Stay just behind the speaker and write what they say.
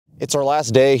It's our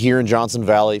last day here in Johnson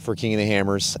Valley for King of the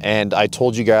Hammers, and I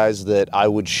told you guys that I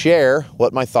would share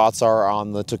what my thoughts are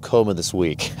on the Tacoma this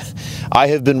week. I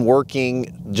have been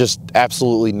working just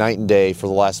absolutely night and day for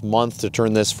the last month to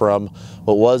turn this from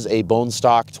what was a bone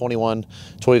stock 21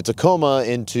 Toyota Tacoma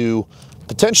into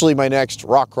potentially my next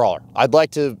rock crawler. I'd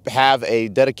like to have a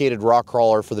dedicated rock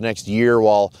crawler for the next year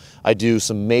while I do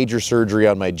some major surgery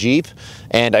on my Jeep,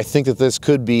 and I think that this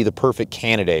could be the perfect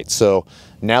candidate. So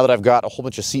now that I've got a whole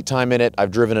bunch of seat time in it,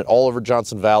 I've driven it all over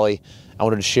Johnson Valley, I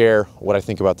wanted to share what I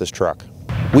think about this truck.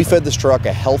 We fed this truck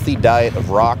a healthy diet of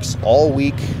rocks all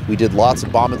week. We did lots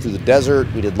of bombing through the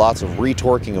desert. We did lots of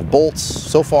retorquing of bolts.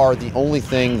 So far, the only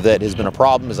thing that has been a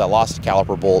problem is I lost a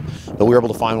caliper bolt, but we were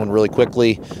able to find one really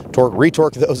quickly,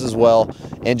 retorque those as well,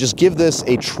 and just give this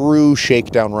a true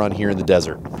shakedown run here in the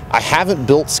desert. I haven't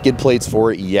built skid plates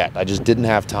for it yet. I just didn't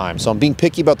have time. So I'm being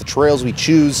picky about the trails we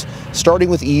choose, starting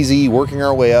with easy, working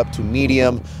our way up to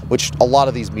medium, which a lot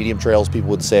of these medium trails people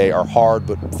would say are hard,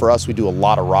 but for us, we do a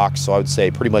lot of rocks. So I would say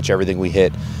pretty much everything we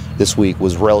hit this week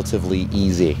was relatively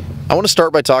easy. I want to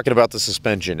start by talking about the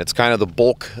suspension. It's kind of the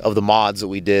bulk of the mods that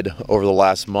we did over the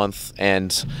last month,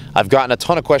 and I've gotten a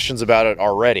ton of questions about it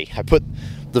already. I put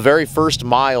the very first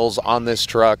miles on this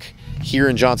truck here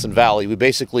in Johnson Valley. We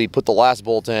basically put the last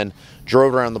bolt in,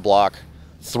 drove around the block,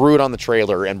 threw it on the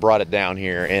trailer, and brought it down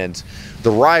here, and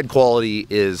the ride quality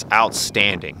is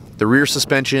outstanding. The rear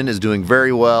suspension is doing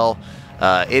very well.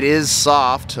 It is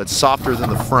soft. It's softer than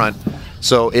the front,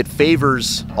 so it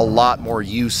favors a lot more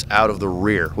use out of the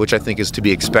rear, which I think is to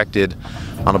be expected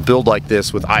on a build like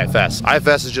this with IFS.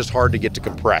 IFS is just hard to get to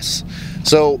compress.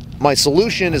 So my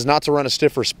solution is not to run a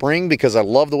stiffer spring because I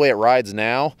love the way it rides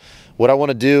now. What I want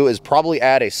to do is probably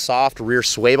add a soft rear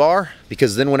sway bar,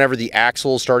 because then whenever the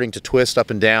axle is starting to twist up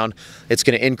and down, it's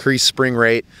going to increase spring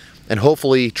rate and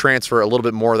hopefully transfer a little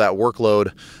bit more of that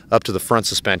workload up to the front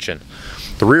suspension.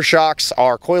 The rear shocks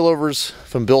are coilovers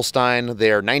from Bilstein.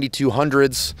 They are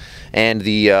 9200s, and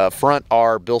the front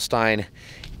are Bilstein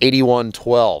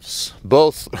 8112s.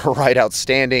 Both ride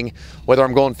outstanding, whether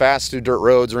I'm going fast through dirt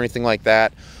roads or anything like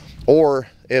that, or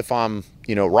if I'm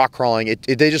rock crawling,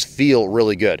 they just feel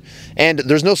really good. And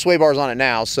there's no sway bars on it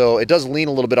now, so it does lean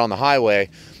a little bit on the highway,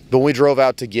 but when we drove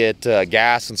out to get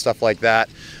gas and stuff like that,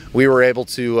 we were able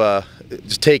to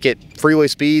just take it freeway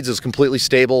speeds. It was completely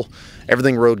stable.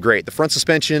 Everything rode great. The front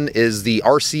suspension is the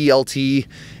RCLT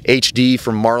HD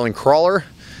from Marlin Crawler,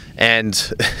 and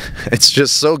it's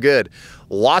just so good.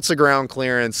 Lots of ground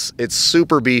clearance. It's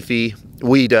super beefy.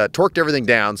 We'd torqued everything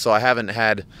down, so I haven't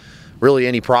had really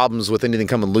any problems with anything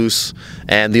coming loose,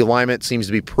 and the alignment seems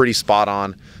to be pretty spot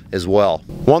on as well.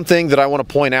 One thing that I want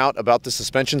to point out about the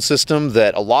suspension system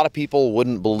that a lot of people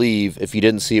wouldn't believe if you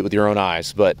didn't see it with your own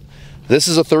eyes, but this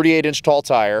is a 38-inch tall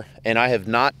tire, and I have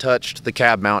not touched the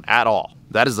cab mount at all.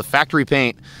 That is the factory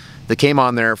paint that came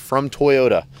on there from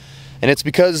Toyota, and it's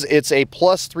because it's a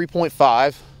plus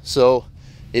 3.5, so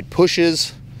it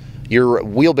pushes your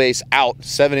wheelbase out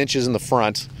 7 inches in the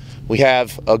front. We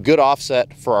have a good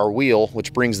offset for our wheel,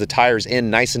 which brings the tires in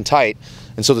nice and tight,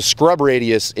 and so the scrub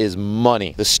radius is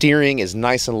money. The steering is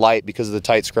nice and light because of the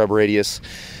tight scrub radius,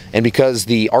 and because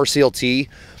the RCLT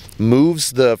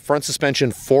moves the front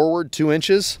suspension forward 2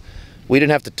 inches, we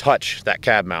didn't have to touch that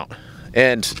cab mount.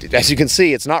 And as you can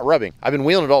see, it's not rubbing. I've been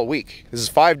wheeling it all week. This is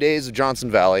 5 days of Johnson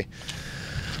Valley.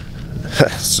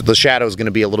 So the shadow is going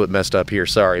to be a little bit messed up here,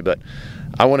 sorry, but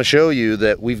I want to show you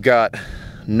that we've got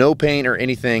no paint or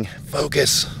anything.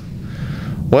 Focus.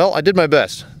 Well, I did my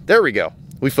best. There we go.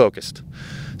 We focused.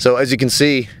 So as you can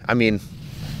see, I mean,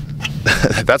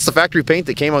 that's the factory paint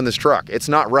that came on this truck. It's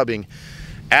not rubbing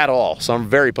at all, so I'm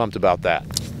very pumped about that.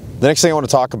 The next thing I want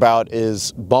to talk about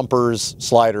is bumpers,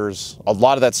 sliders, a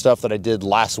lot of that stuff that I did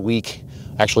last week,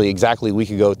 actually exactly a week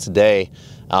ago today,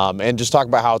 and just talk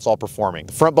about how it's all performing.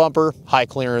 The front bumper, high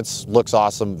clearance, looks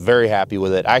awesome, very happy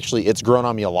with it. Actually, it's grown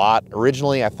on me a lot.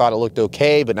 Originally, I thought it looked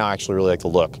okay, but now I actually really like the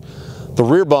look. The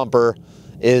rear bumper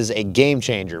is a game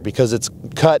changer because it's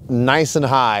cut nice and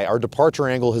high. Our departure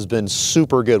angle has been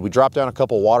super good. We dropped down a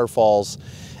couple waterfalls,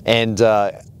 and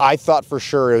I thought for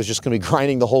sure it was just going to be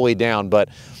grinding the whole way down, but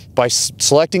by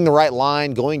selecting the right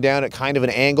line, going down at kind of an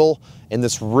angle, and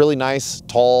this really nice,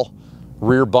 tall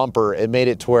rear bumper, it made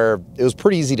it to where it was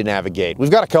pretty easy to navigate.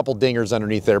 We've got a couple dingers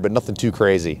underneath there, but nothing too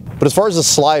crazy. But as far as the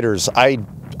sliders, I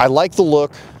like the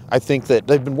look. I think that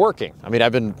they've been working. I mean,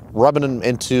 I've been rubbing them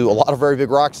into a lot of very big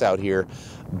rocks out here,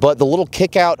 but the little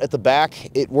kick out at the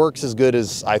back, it works as good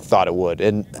as I thought it would.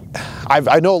 And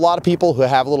I know a lot of people who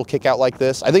have a little kick out like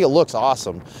this. I think it looks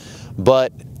awesome,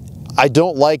 but I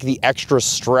don't like the extra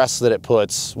stress that it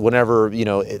puts whenever, you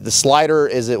know, the slider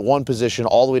is at one position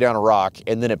all the way down a rock,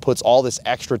 and then it puts all this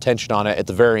extra tension on it at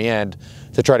the very end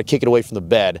to try to kick it away from the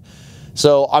bed.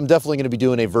 So I'm definitely going to be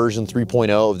doing a version 3.0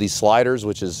 of these sliders,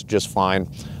 which is just fine.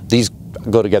 These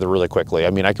go together really quickly. I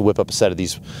mean, I could whip up a set of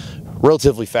these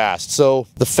relatively fast. So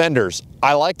the fenders,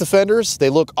 I like the fenders. They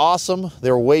look awesome.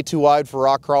 They're way too wide for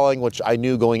rock crawling, which I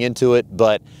knew going into it,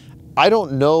 but I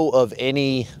don't know of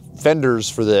any fenders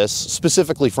for this,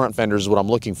 specifically front fenders is what I'm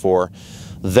looking for,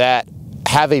 that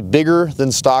have a bigger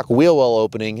than stock wheel well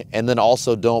opening and then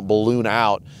also don't balloon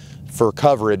out for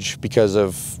coverage because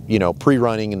of, you know,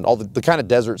 pre-running and all the kind of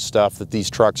desert stuff that these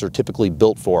trucks are typically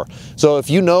built for. So if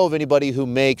you know of anybody who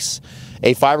makes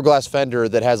a fiberglass fender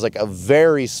that has like a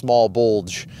very small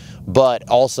bulge but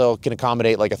also can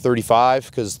accommodate like a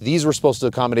 35, because these were supposed to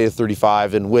accommodate a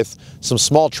 35, and with some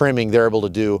small trimming they're able to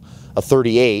do a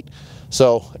 38.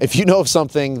 So if you know of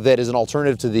something that is an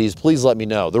alternative to these, please let me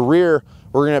know. The rear,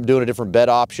 we're gonna end up doing a different bed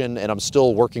option, and I'm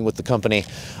still working with the company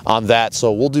on that,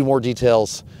 so we'll do more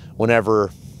details whenever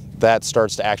that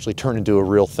starts to actually turn into a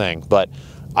real thing. But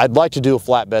I'd like to do a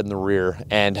flatbed in the rear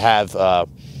and have a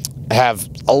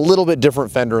little bit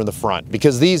different fender in the front,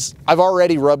 because these, I've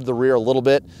already rubbed the rear a little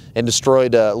bit and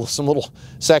destroyed some little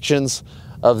sections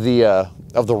of the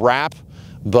wrap.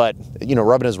 But, you know,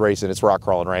 rubbing is racing, it's rock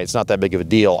crawling, right? It's not that big of a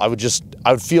deal. I would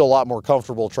feel a lot more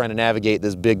comfortable trying to navigate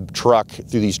this big truck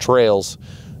through these trails,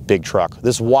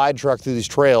 this wide truck through these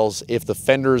trails, if the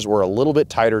fenders were a little bit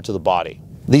tighter to the body.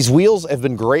 These wheels have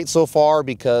been great so far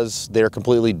because they're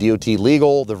completely DOT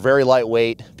legal. They're very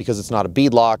lightweight because it's not a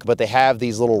bead lock, but they have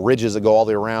these little ridges that go all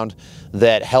the way around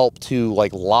that help to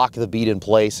like lock the bead in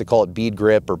place. They call it bead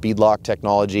grip or bead lock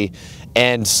technology.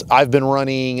 And I've been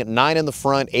running 9 in the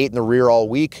front, 8 in the rear all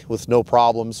week with no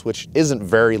problems, which isn't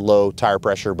very low tire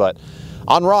pressure. But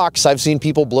on rocks, I've seen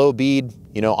people blow bead,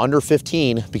 you know, under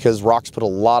 15 because rocks put a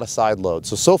lot of side load.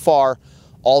 So far,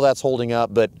 all that's holding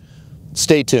up, but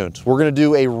stay tuned. We're gonna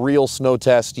do a real snow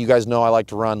test. You guys know I like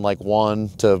to run like 1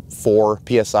 to 4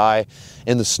 PSI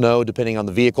in the snow, depending on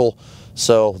the vehicle.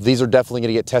 So these are definitely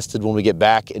gonna get tested when we get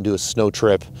back and do a snow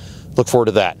trip. Look forward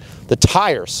to that. The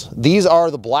tires, these are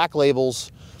the black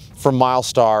labels from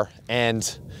Milestar,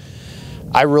 and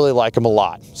I really like them a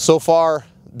lot. So far,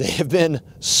 they have been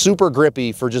super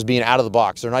grippy for just being out of the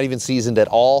box. They're not even seasoned at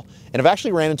all. And I've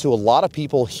actually ran into a lot of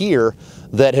people here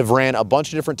that have ran a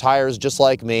bunch of different tires just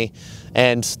like me,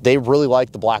 and they really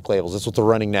like the black labels. That's what they're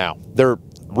running now. They're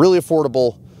really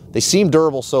affordable. They seem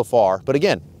durable so far. But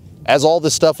again, as all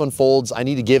this stuff unfolds, I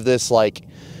need to give this like,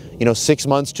 you know, 6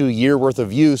 months to a year worth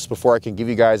of use before I can give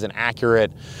you guys an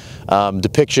accurate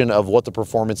depiction of what the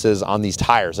performance is on these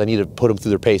tires. I need to put them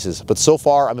through their paces, but so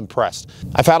far I'm impressed.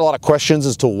 I've had a lot of questions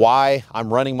as to why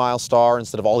I'm running Milestar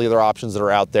instead of all the other options that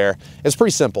are out there. It's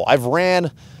pretty simple. I've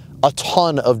ran a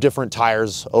ton of different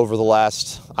tires over the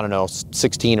last, I don't know,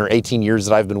 16 or 18 years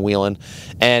that I've been wheeling,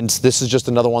 and this is just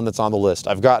another one that's on the list.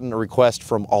 I've gotten a request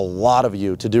from a lot of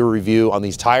you to do a review on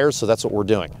these tires, so that's what we're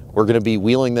doing. We're gonna be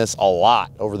wheeling this a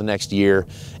lot over the next year,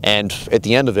 and at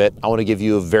the end of it, I wanna give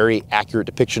you a very accurate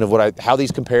depiction of how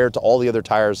these compare to all the other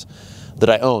tires that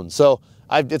I own. So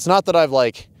it's not that I've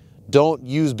like, don't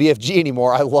use BFG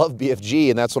anymore. I love BFG,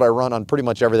 and that's what I run on pretty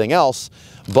much everything else.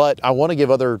 But I want to give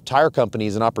other tire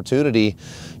companies an opportunity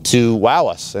to wow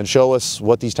us and show us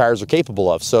what these tires are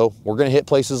capable of. So we're going to hit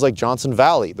places like Johnson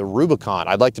Valley, the Rubicon.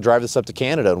 I'd like to drive this up to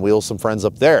Canada and wheel some friends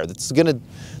up there. These are going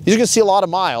to see a lot of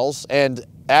miles, and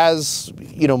as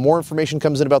you know, more information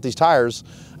comes in about these tires,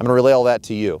 I'm going to relay all that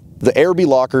to you. The Airby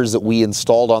lockers that we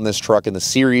installed on this truck in the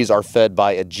series are fed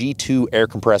by a G2 air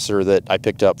compressor that I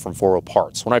picked up from 4 Wheel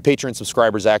Parts. One of my Patreon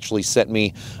subscribers actually sent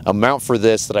me a mount for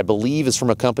this that I believe is from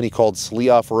a company called Slee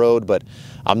Off-Road, but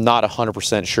I'm not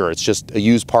 100% sure. It's just a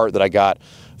used part that I got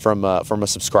from a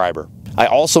subscriber. I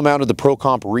also mounted the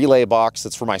ProComp relay box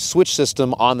that's for my switch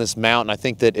system on this mount, and I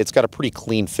think that it's got a pretty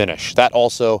clean finish. That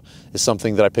also is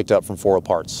something that I picked up from 4 Wheel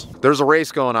Parts. There's a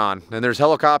race going on, and there's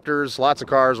helicopters, lots of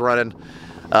cars running.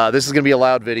 This is gonna be a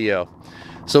loud video.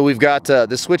 So we've got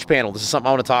the switch panel. This is something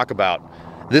I wanna talk about.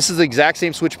 This is the exact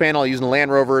same switch panel I use in the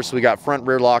Land Rover, so we got front,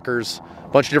 rear lockers, a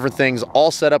bunch of different things, all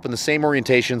set up in the same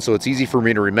orientation, so it's easy for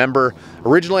me to remember.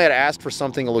 Originally, I'd asked for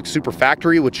something that looks super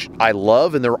factory, which I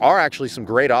love, and there are actually some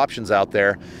great options out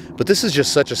there, but this is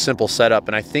just such a simple setup,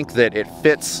 and I think that it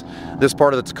fits this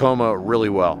part of the Tacoma really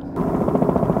well.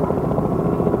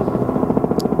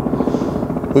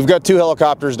 We've got 2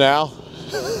 helicopters now.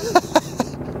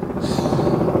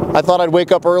 I thought I'd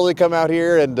wake up early, come out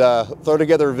here, and throw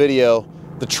together a video.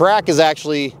 The track is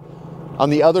actually on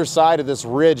the other side of this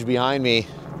ridge behind me.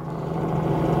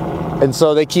 And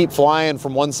so they keep flying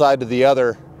from one side to the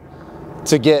other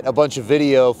to get a bunch of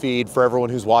video feed for everyone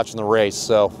who's watching the race.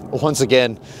 So once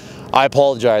again, I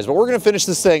apologize, but we're gonna finish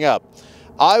this thing up.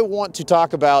 I want to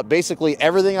talk about basically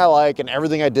everything I like and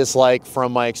everything I dislike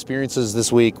from my experiences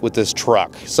this week with this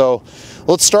truck. So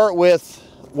let's start with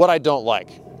what I don't like.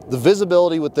 The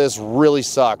visibility with this really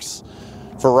sucks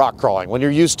for rock crawling. When you're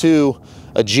used to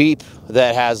a Jeep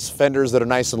that has fenders that are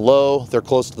nice and low, they're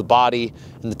close to the body,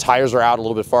 and the tires are out a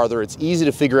little bit farther, it's easy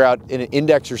to figure out and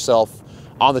index yourself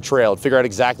on the trail and figure out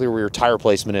exactly where your tire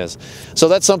placement is. So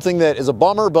that's something that is a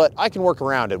bummer, but I can work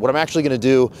around it. What I'm actually gonna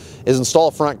do is install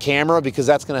a front camera, because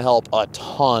that's gonna help a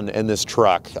ton in this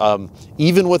truck.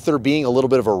 Even with there being a little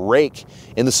bit of a rake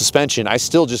in the suspension, I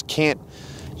still just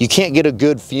you can't get a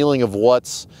good feeling of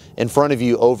what's in front of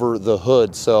you over the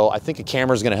hood. So I think a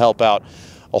camera is gonna help out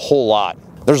a whole lot.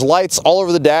 There's lights all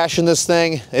over the dash in this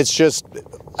thing. It's just,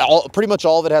 pretty much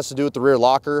all of it has to do with the rear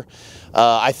locker.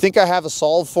 I think I have a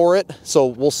solve for it, so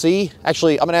we'll see.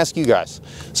 Actually, I'm gonna ask you guys.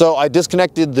 So I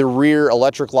disconnected the rear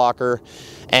electric locker,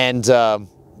 and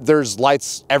there's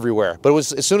lights everywhere. But it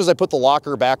was, as soon as I put the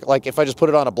locker back, like if I just put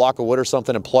it on a block of wood or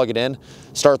something and plug it in,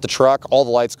 start the truck, all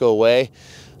the lights go away.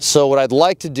 So what I'd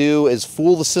like to do is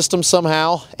fool the system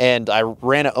somehow, and I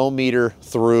ran an ohm meter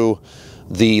through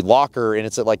the locker, and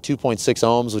it's at like 2.6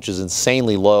 ohms, which is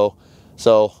insanely low.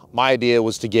 So my idea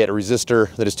was to get a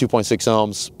resistor that is 2.6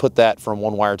 ohms, put that from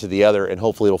one wire to the other, and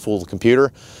hopefully it'll fool the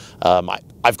computer.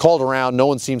 I've called around, no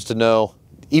one seems to know.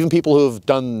 Even people who have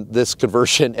done this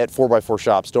conversion at 4x4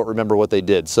 shops don't remember what they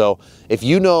did. So if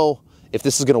you know if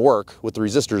this is gonna work with the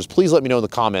resistors, please let me know in the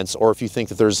comments, or if you think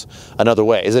that there's another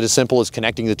way. Is it as simple as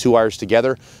connecting the two wires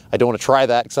together? I don't wanna try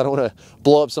that because I don't wanna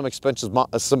blow up some expensive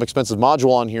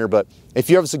module on here, but if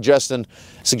you have a suggestion,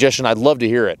 I'd love to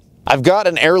hear it. I've got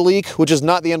an air leak, which is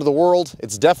not the end of the world.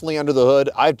 It's definitely under the hood.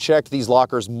 I've checked these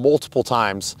lockers multiple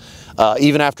times,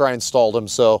 even after I installed them,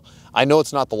 so I know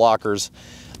it's not the lockers.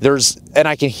 And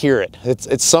I can hear it.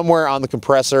 It's somewhere on the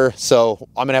compressor, so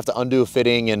I'm gonna have to undo a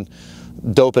fitting and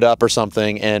dope it up or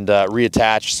something and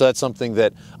reattach. So that's something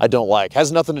that I don't like.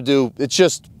 Has nothing to do, it's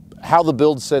just how the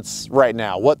build sits right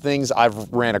now, what things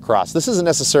I've ran across. This isn't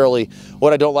necessarily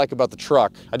what I don't like about the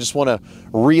truck. I just want to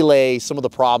relay some of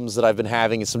the problems that I've been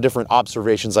having and some different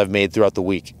observations I've made throughout the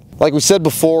week. Like we said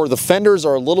before, the fenders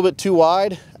are a little bit too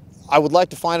wide. I would like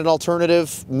to find an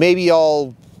alternative. Maybe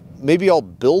I'll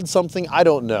build something, I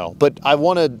don't know. But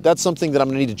that's something that I'm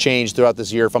gonna need to change throughout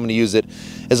this year if I'm gonna use it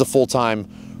as a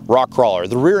full-time rock crawler.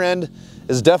 The rear end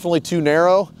is definitely too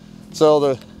narrow.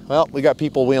 So well, we got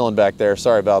people wheeling back there.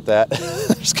 Sorry about that.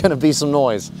 There's gonna be some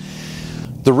noise.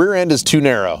 The rear end is too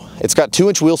narrow. It's got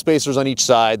 2-inch wheel spacers on each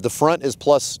side. The front is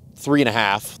plus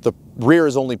 3.5. The rear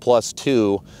is only plus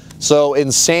 2. So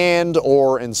in sand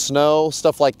or in snow,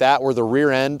 stuff like that, where the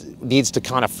rear end needs to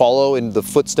kind of follow in the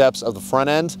footsteps of the front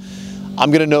end,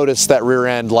 I'm gonna notice that rear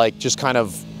end like just kind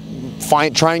of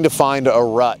trying to find a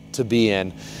rut to be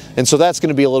in. And so that's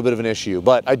gonna be a little bit of an issue,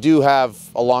 but I do have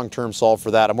a long-term solve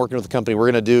for that. I'm working with the company. We're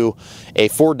gonna do a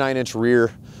 4 9-inch rear,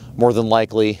 more than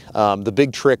likely. The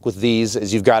big trick with these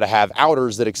is you've gotta have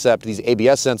outers that accept these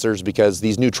ABS sensors, because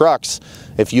these new trucks,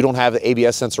 if you don't have the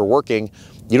ABS sensor working,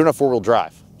 you don't have 4-wheel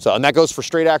drive. So, and that goes for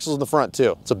straight axles in the front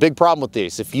too. It's a big problem with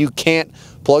these. If you can't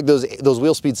plug those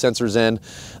wheel speed sensors in,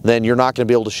 then you're not gonna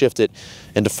be able to shift it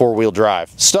into 4-wheel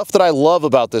drive. Stuff that I love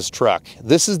about this truck.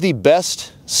 This is the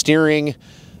best steering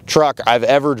truck I've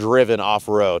ever driven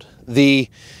off-road.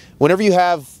 Whenever you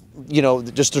have, you know,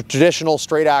 just a traditional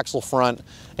straight axle front,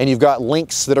 and you've got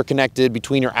links that are connected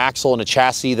between your axle and a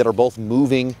chassis that are both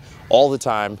moving all the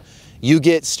time, you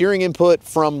get steering input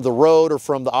from the road or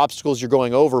from the obstacles you're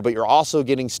going over, but you're also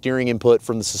getting steering input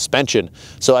from the suspension.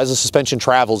 So as the suspension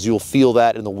travels, you'll feel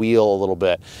that in the wheel a little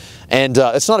bit. And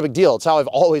it's not a big deal. It's how I've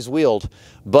always wheeled,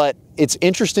 but it's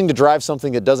interesting to drive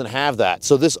something that doesn't have that.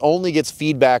 So this only gets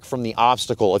feedback from the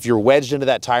obstacle. If you're wedged into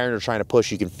that tire and you're trying to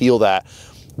push, you can feel that.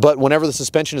 But whenever the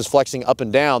suspension is flexing up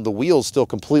and down, the wheel's still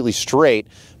completely straight,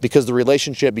 because the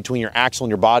relationship between your axle and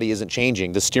your body isn't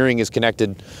changing. The steering is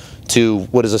connected to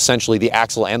what is essentially the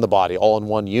axle and the body all in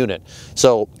one unit.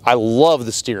 So I love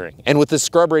the steering. And with this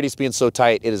scrub radius being so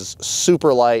tight, it is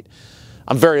super light.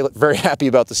 I'm very, very happy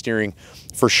about the steering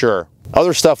for sure.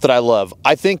 Other stuff that I love.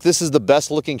 I think this is the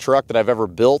best looking truck that I've ever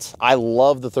built. I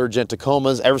love the 3rd gen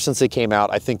Tacomas. Ever since they came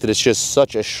out, I think that it's just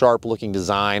such a sharp looking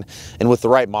design, and with the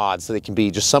right mods, so they can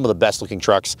be just some of the best looking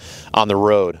trucks on the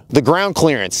road. The ground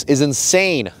clearance is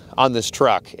insane on this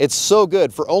truck. It's so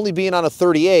good. For only being on a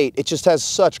 38, it just has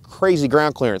such crazy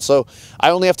ground clearance. So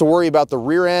I only have to worry about the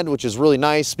rear end, which is really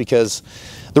nice, because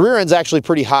the rear end's actually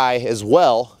pretty high as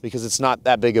well, because it's not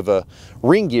that big of a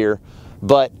ring gear,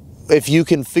 but if you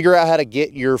can figure out how to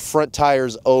get your front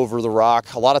tires over the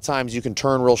rock, a lot of times you can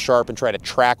turn real sharp and try to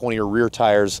track one of your rear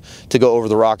tires to go over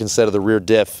the rock instead of the rear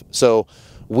diff. So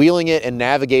wheeling it and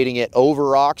navigating it over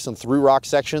rocks and through rock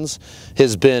sections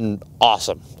has been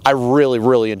awesome. I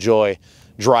really enjoy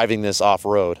driving this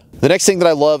off-road. The next thing that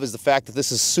I love is the fact that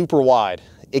this is super wide.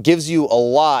 It gives you a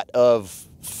lot of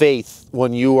faith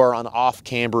when you are on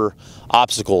off-camber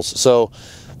obstacles. So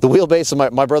the wheelbase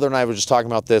of my brother and I were just talking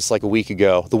about this like a week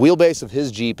ago. The wheelbase of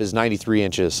his Jeep is 93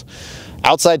 inches.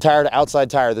 Outside tire to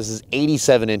outside tire, this is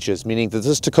 87 inches, meaning that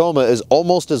this Tacoma is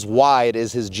almost as wide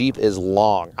as his Jeep is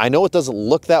long. I know it doesn't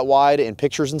look that wide in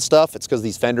pictures and stuff. It's because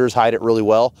these fenders hide it really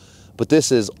well, but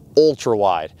this is ultra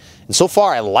wide. And so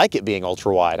far, I like it being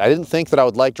ultra wide. I didn't think that I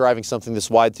would like driving something this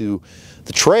wide through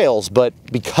the trails, but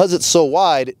because it's so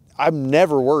wide, I'm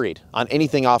never worried on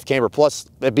anything off camber. Plus,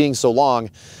 it being so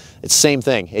long, it's the same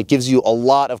thing. It gives you a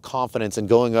lot of confidence in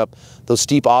going up those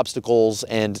steep obstacles.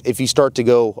 And if you start to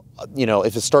go, you know,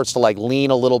 if it starts to like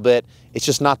lean a little bit, it's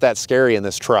just not that scary in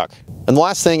this truck. And the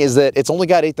last thing is that it's only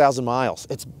got 8,000 miles.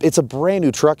 It's a brand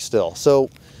new truck still. So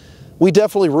we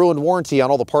definitely ruined warranty on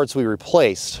all the parts we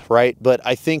replaced, right? But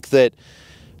I think that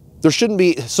there shouldn't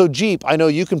be, so Jeep, I know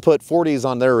you can put 40s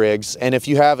on their rigs, and if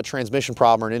you have a transmission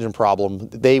problem or an engine problem,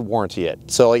 they warranty it.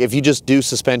 So like if you just do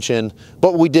suspension,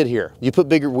 but we did here, you put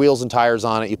bigger wheels and tires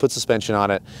on it, you put suspension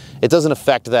on it, it doesn't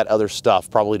affect that other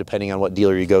stuff, probably depending on what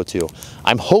dealer you go to.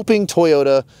 I'm hoping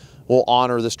Toyota will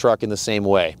honor this truck in the same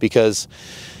way, because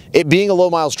it being a low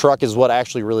miles truck is what I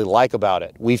actually really like about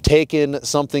it. We've taken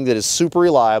something that is super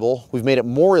reliable, we've made it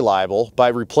more reliable by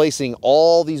replacing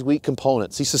all these weak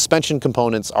components. These suspension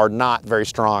components are not very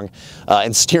strong,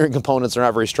 and steering components are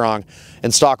not very strong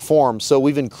in stock form. So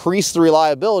we've increased the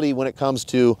reliability when it comes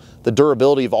to the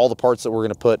durability of all the parts that we're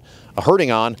gonna put a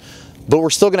hurting on, but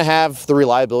we're still gonna have the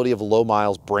reliability of a low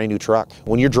miles brand new truck.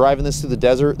 When you're driving this through the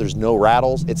desert, there's no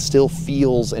rattles. It still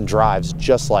feels and drives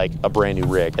just like a brand new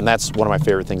rig. And that's one of my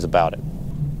favorite things about it.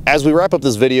 As we wrap up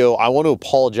this video, I want to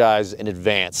apologize in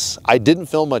advance. I didn't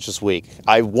film much this week.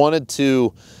 I wanted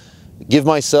to give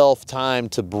myself time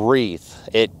to breathe.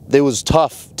 It was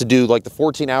tough to do like the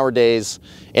 14-hour days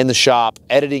in the shop,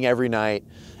 editing every night,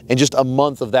 and just a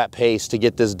month of that pace to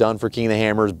get this done for King of the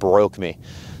Hammers broke me.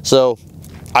 So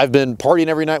I've been partying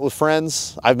every night with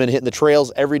friends. I've been hitting the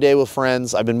trails every day with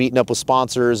friends. I've been meeting up with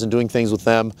sponsors and doing things with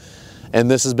them.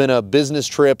 And this has been a business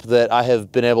trip that I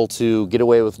have been able to get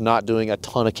away with not doing a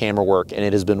ton of camera work, and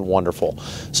it has been wonderful.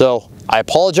 So I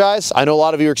apologize. I know a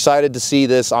lot of you are excited to see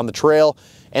this on the trail,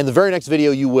 and the very next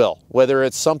video you will. Whether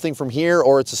it's something from here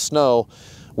or it's a snow,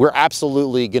 we're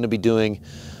absolutely gonna be doing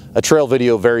a trail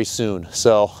video very soon.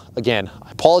 So again,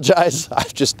 I apologize.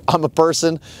 I'm a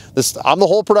person. I'm the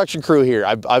whole production crew here.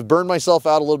 I've burned myself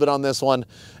out a little bit on this one,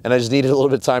 and I just needed a little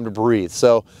bit of time to breathe.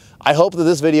 So I hope that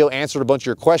this video answered a bunch of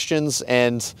your questions,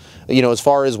 and you know, as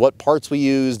far as what parts we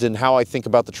used and how I think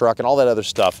about the truck and all that other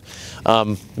stuff.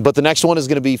 But the next one is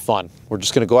gonna be fun. We're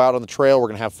just gonna go out on the trail. We're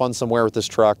gonna have fun somewhere with this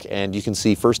truck, and you can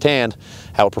see firsthand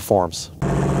how it performs.